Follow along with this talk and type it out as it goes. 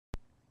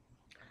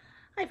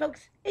Hi,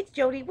 folks. It's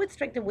Jody with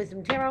Strength and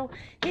Wisdom Tarot,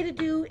 here to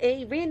do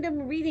a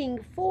random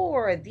reading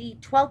for the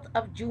 12th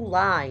of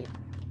July.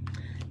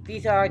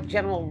 These are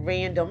general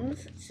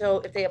randoms, so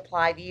if they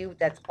apply to you,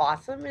 that's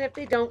awesome. And if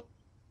they don't,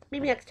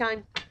 maybe next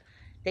time.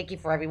 Thank you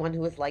for everyone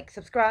who has liked,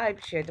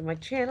 subscribed, shared to my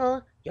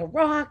channel. You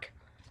rock!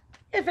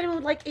 If anyone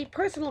would like a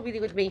personal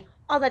reading with me,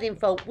 all that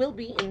info will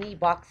be in the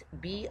box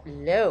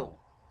below.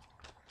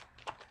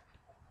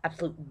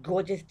 Absolute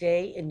gorgeous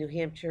day in New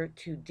Hampshire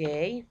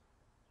today.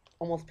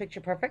 Almost picture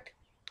perfect.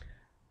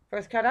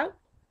 First card out,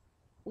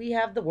 we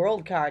have the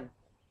World card.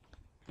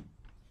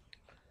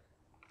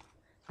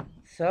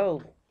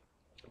 So,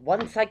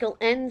 one cycle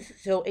ends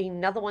so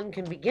another one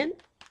can begin.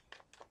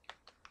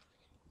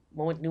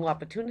 One with new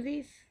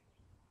opportunities.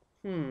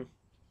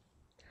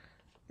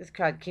 This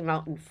card came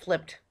out and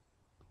flipped,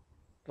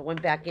 but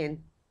went back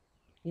in.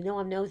 You know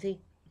I'm nosy.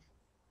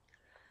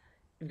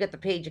 You've got the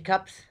Page of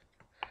Cups.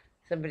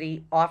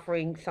 Somebody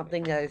offering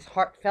something that is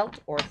heartfelt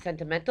or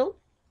sentimental.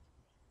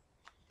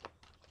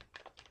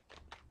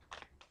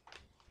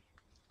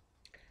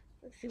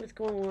 Let's see what's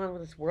going on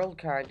with this World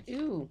card.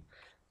 Ooh.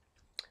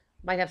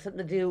 Might have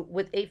something to do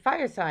with a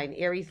fire sign,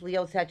 Aries,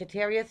 Leo,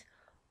 Sagittarius,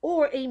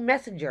 or a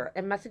messenger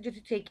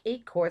to take a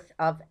course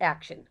of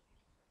action.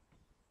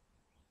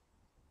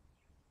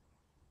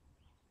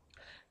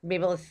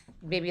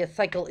 Maybe a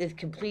cycle is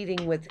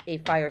completing with a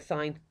fire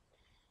sign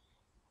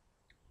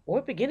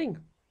or beginning.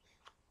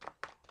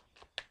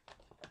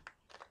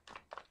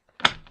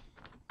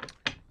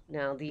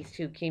 Now these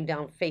two came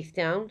down face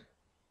down.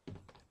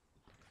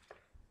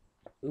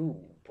 Ooh,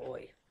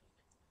 boy.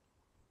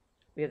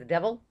 We have the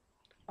Devil,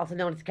 also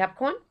known as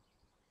Capricorn.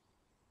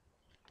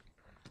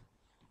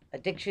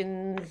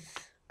 Addictions,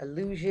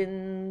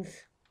 illusions.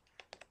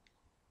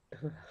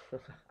 And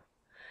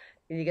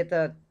you get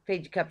the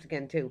Page of Cups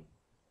again, too.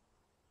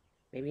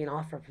 Maybe an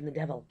offer from the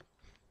Devil.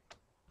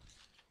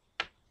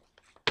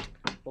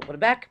 We'll put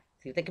it back,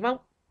 see if they come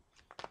out.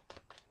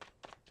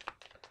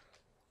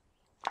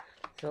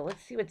 So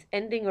let's see what's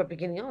ending or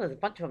beginning. Oh, there's a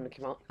bunch of them that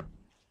came out.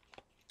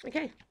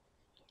 Okay.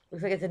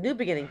 Looks like it's a new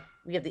beginning.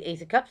 We have the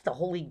Ace of Cups, the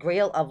Holy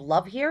Grail of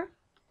love here.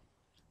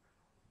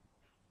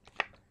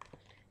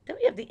 Then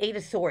we have the Eight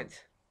of Swords.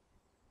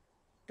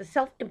 The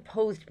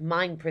self-imposed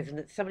mind prison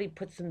that somebody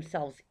puts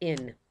themselves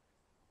in.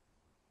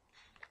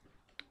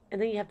 And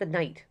then you have the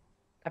Knight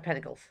of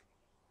Pentacles.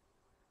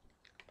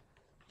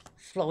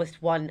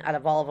 Slowest one out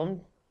of all of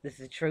them. This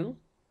is true.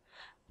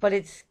 But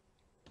it's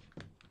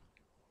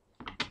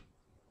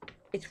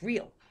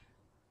real.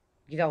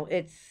 You know,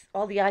 it's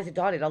all the I's are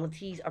dotted, all the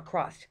T's are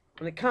crossed.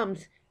 When it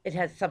comes, it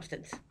has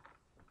substance.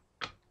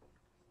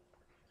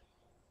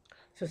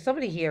 So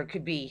somebody here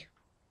could be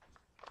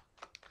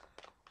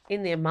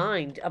in their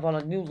mind about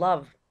a new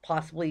love,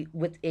 possibly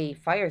with a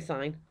fire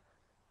sign,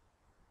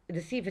 to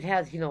see if it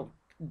has,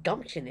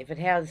 gumption, if it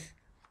has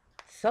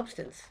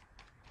substance,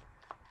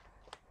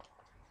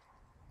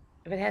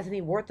 if it has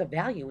any worth or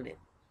value in it.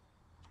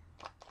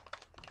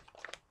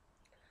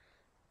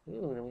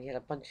 Ooh, and we had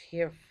a bunch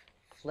here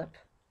flip.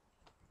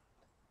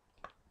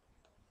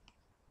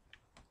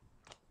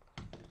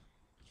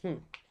 How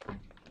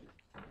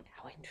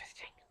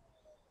interesting.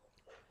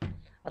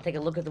 I'll take a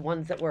look at the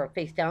ones that were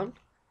face down.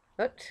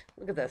 Oops,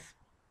 look at this.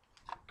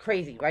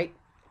 Crazy, right?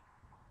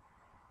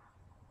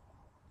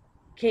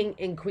 King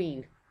and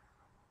Queen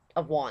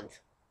of Wands.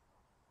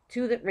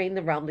 Two that reign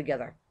the realm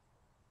together.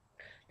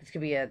 This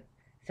could be a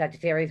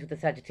Sagittarius with a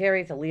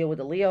Sagittarius, a Leo with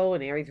a Leo,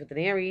 an Aries with an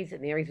Aries,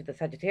 an Aries with a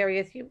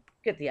Sagittarius. You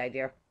get the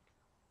idea.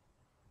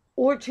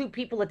 Or two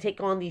people that take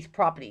on these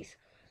properties.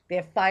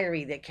 They're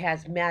fiery, they're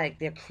charismatic,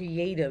 they're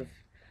creative,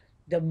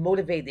 they're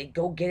motivated, they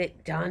go get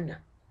it done.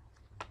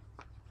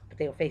 But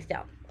they will face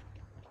down.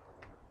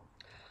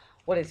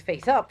 What is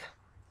face up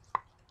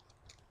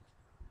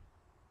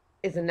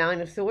is the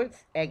Nine of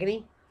Swords,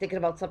 agony, thinking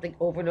about something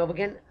over and over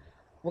again.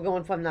 We're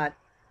going from the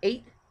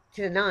 8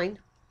 to the 9.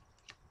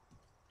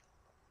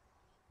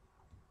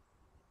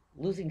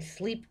 Losing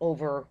sleep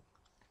over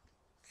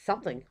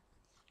something.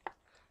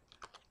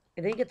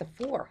 And then you get the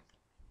 4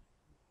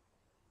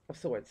 of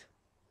Swords.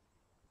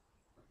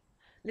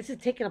 This is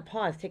taking a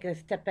pause, taking a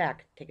step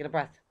back, taking a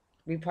breath,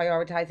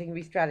 reprioritizing,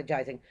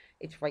 re-strategizing.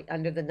 It's right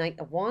under the Knight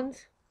of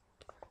Wands.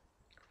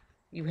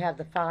 You have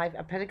the 5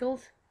 of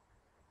Pentacles.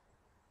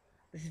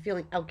 This is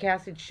feeling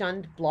outcasted,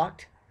 shunned,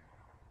 blocked.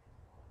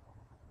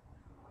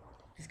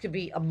 This could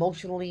be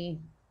emotionally,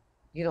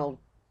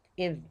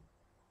 in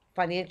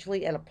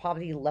financially at a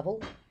poverty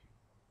level.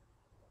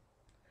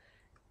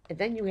 And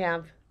then you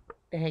have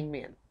the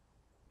Hangman.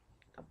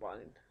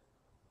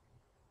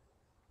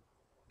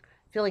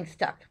 Feeling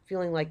stuck,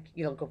 feeling like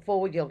you don't go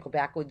forward, you don't go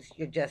backwards,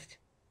 you're just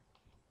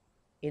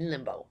in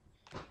limbo.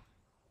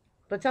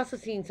 But it's also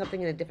seeing something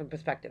in a different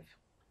perspective.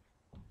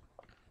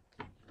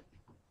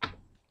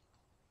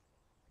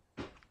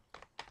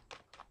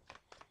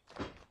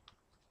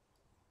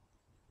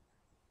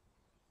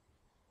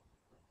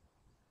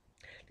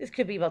 This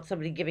could be about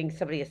somebody giving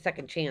somebody a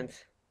second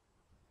chance.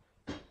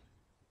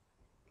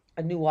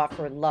 A new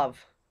offer in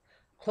love.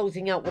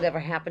 Closing out whatever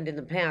happened in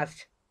the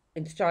past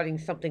and starting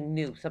something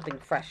new, something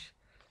fresh,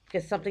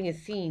 because something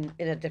is seen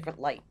in a different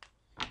light.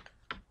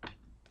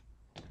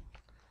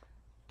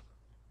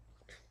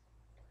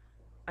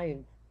 I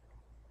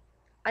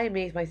I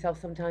amaze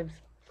myself sometimes.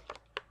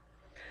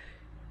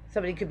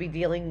 Somebody could be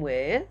dealing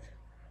with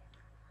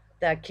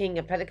the King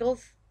of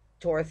Pentacles,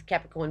 Taurus,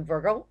 Capricorn,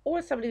 Virgo,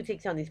 or somebody who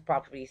takes on these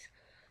properties.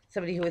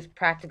 Somebody who is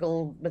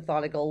practical,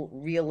 methodical,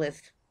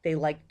 realist. They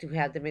like to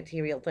have the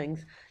material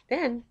things.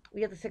 Then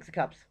we have the Six of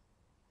Cups.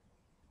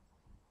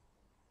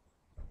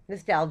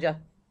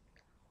 Nostalgia.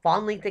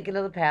 Fondly thinking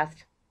of the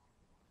past.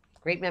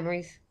 Great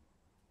memories.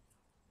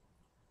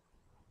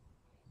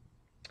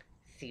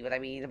 See what I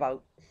mean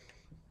about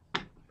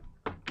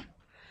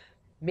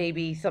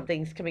maybe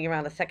something's coming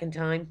around a second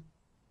time.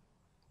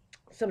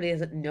 Somebody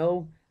doesn't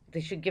know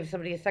they should give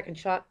somebody a second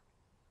shot.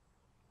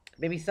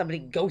 Maybe somebody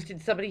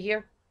ghosted somebody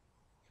here.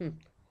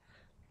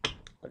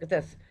 Look at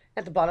this.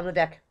 At the bottom of the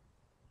deck,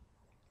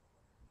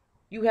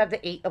 you have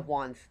the Eight of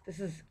Wands. This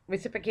is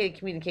reciprocated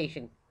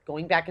communication,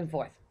 going back and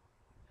forth.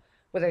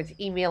 Whether it's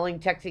emailing,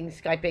 texting,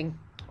 Skyping,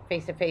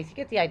 face-to-face, you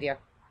get the idea.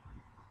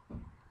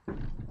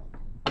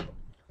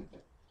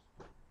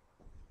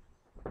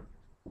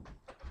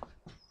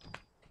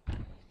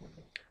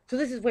 So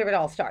this is where it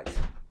all starts.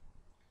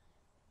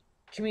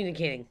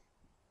 Communicating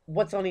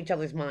what's on each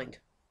other's mind.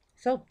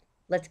 So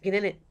let's get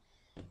in it.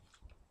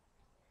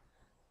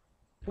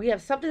 We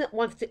have something that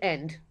wants to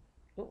end.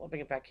 Oh, I'll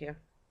bring it back here.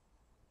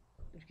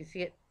 If you can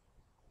see it.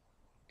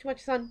 Too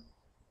much sun.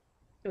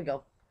 Here we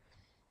go.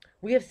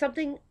 We have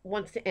something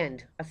wants to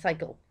end, a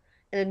cycle,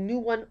 and a new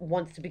one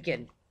wants to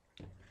begin.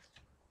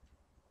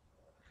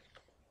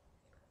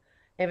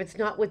 If it's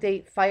not with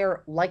a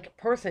fire-like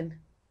person,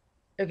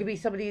 it could be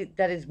somebody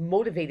that is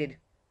motivated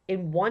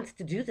and wants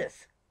to do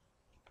this.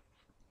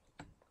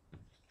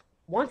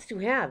 Wants to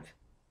have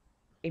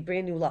a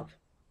brand new love.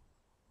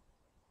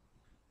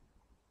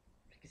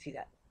 You can see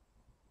that.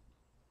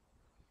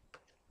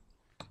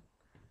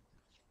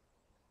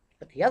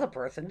 But the other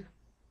person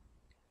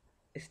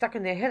is stuck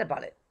in their head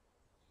about it.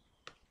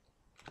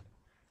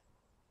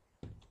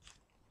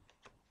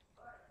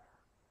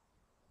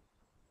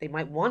 They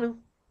might want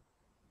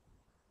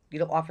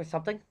to, offer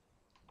something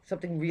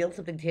real,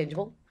 something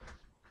tangible,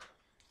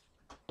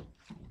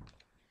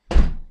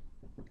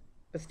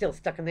 but still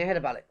stuck in their head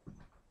about it.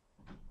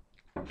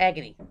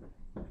 Agony.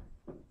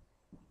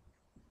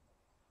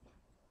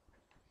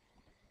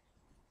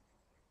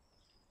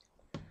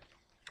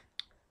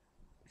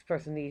 This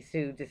person needs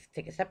to just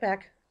take a step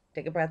back,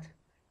 take a breath,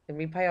 and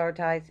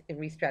reprioritize and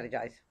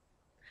re-strategize.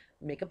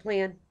 Make a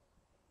plan.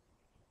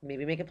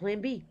 Maybe make a plan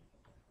B.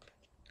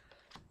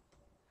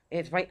 And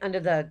it's right under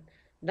the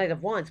Knight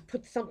of Wands.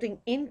 Put something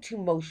into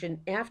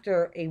motion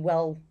after a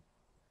well,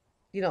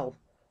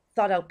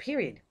 thought out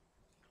period.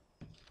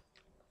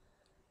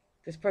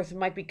 This person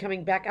might be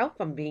coming back out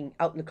from being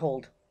out in the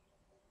cold.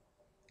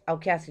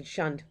 Outcasted,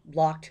 shunned,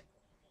 blocked.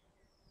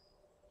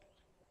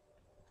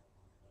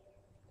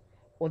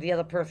 Or the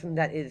other person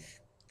that is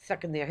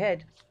stuck in their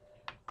head.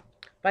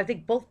 But I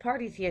think both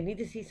parties here need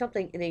to see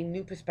something in a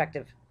new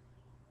perspective.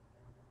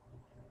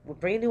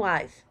 With brand new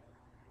eyes.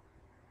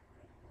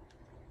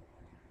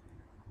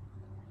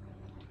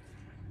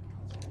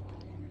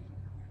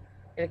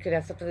 And it could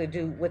have something to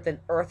do with an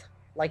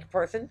Earth-like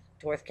person,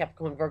 Taurus,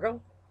 Capricorn,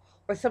 Virgo.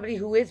 Or somebody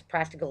who is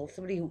practical,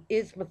 somebody who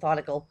is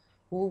methodical,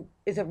 who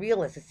is a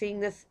realist, is seeing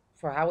this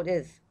for how it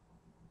is.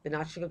 They're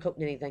not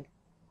sugarcoating anything.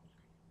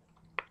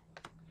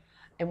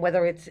 And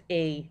whether it's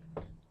a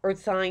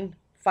earth sign,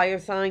 fire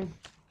sign,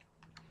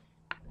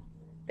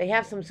 they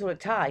have some sort of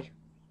tie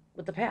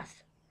with the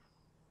past.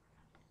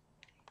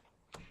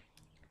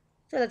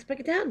 So let's break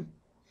it down.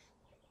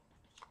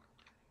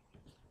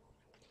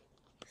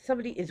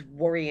 Somebody is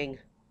worrying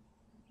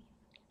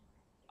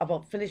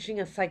about finishing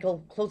a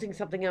cycle, closing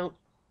something out,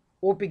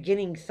 or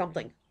beginning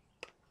something.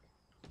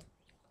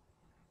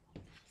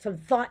 Some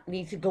thought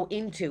needs to go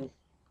into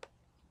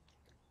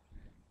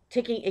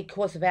taking a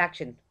course of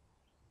action.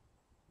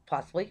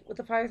 Possibly with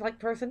a fire-like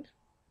person.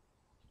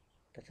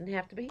 Doesn't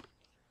have to be.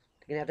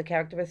 They can have the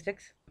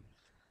characteristics.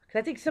 Because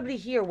I think somebody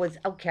here was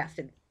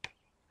outcasted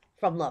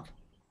from love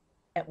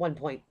at one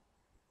point.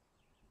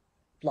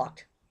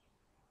 Blocked.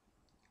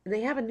 And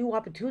they have a new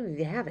opportunity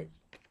to have it.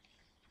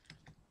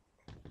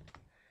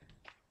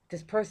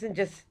 This person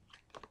just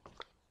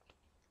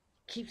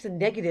keeps a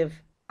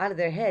negative out of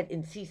their head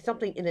and sees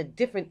something in a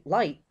different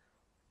light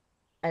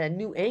at a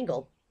new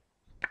angle.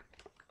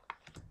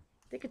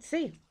 They could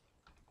see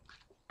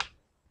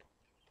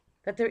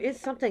that there is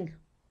something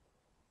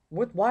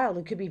worthwhile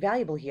and could be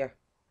valuable here.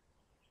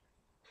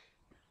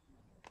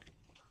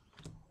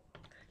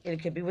 And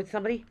it could be with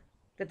somebody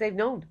that they've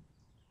known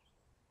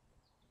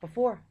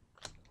before.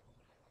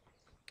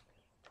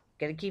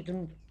 Got to keep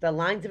the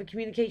lines of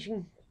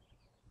communication.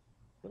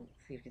 Oh,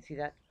 see if you can see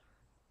that.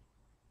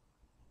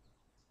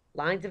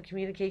 Lines of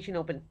communication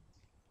open.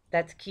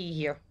 That's key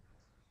here.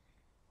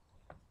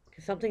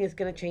 Because something is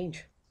going to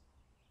change.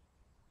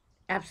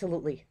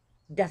 Absolutely.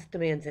 Death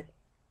demands it.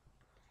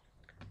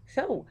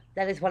 So,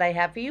 that is what I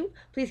have for you.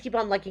 Please keep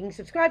on liking,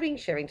 subscribing,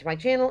 sharing to my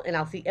channel, and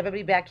I'll see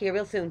everybody back here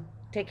real soon.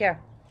 Take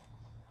care.